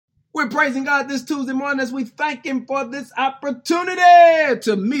We're praising God this Tuesday morning as we thank Him for this opportunity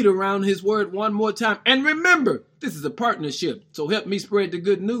to meet around His Word one more time. And remember, this is a partnership, so help me spread the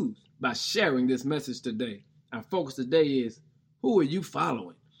good news by sharing this message today. Our focus today is, who are you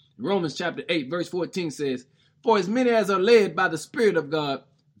following? Romans chapter 8, verse 14 says, "For as many as are led by the Spirit of God,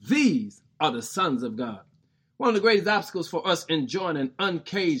 these are the sons of God." One of the greatest obstacles for us enjoying an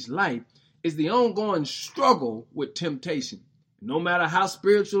uncaged life is the ongoing struggle with temptation. No matter how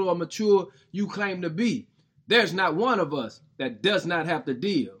spiritual or mature you claim to be, there's not one of us that does not have to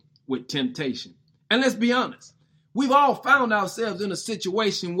deal with temptation. And let's be honest, we've all found ourselves in a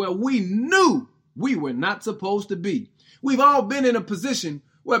situation where we knew we were not supposed to be. We've all been in a position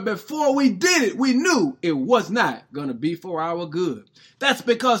where before we did it, we knew it was not going to be for our good. That's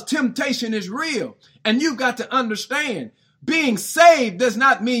because temptation is real. And you've got to understand, being saved does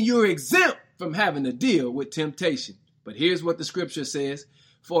not mean you're exempt from having to deal with temptation. But here's what the scripture says: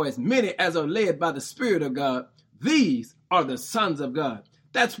 "For as many as are led by the Spirit of God, these are the sons of God."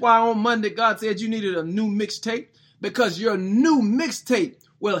 That's why on Monday, God said you needed a new mixtape, because your new mixtape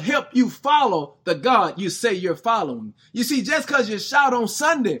will help you follow the God you say you're following. You see, just because you shout on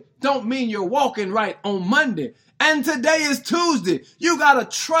Sunday don't mean you're walking right on Monday. And today is Tuesday. You got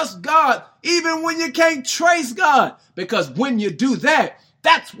to trust God even when you can't trace God, because when you do that,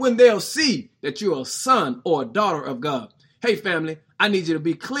 that's when they'll see that you're a son or a daughter of God. Hey, family, I need you to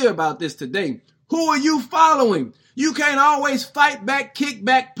be clear about this today. Who are you following? You can't always fight back, kick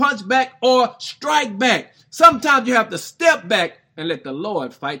back, punch back, or strike back. Sometimes you have to step back and let the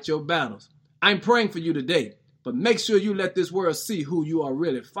Lord fight your battles. I'm praying for you today, but make sure you let this world see who you are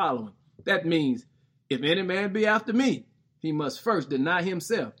really following. That means, if any man be after me, he must first deny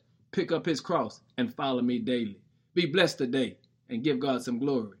himself, pick up his cross, and follow me daily. Be blessed today and give God some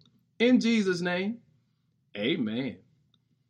glory. In Jesus' name, amen.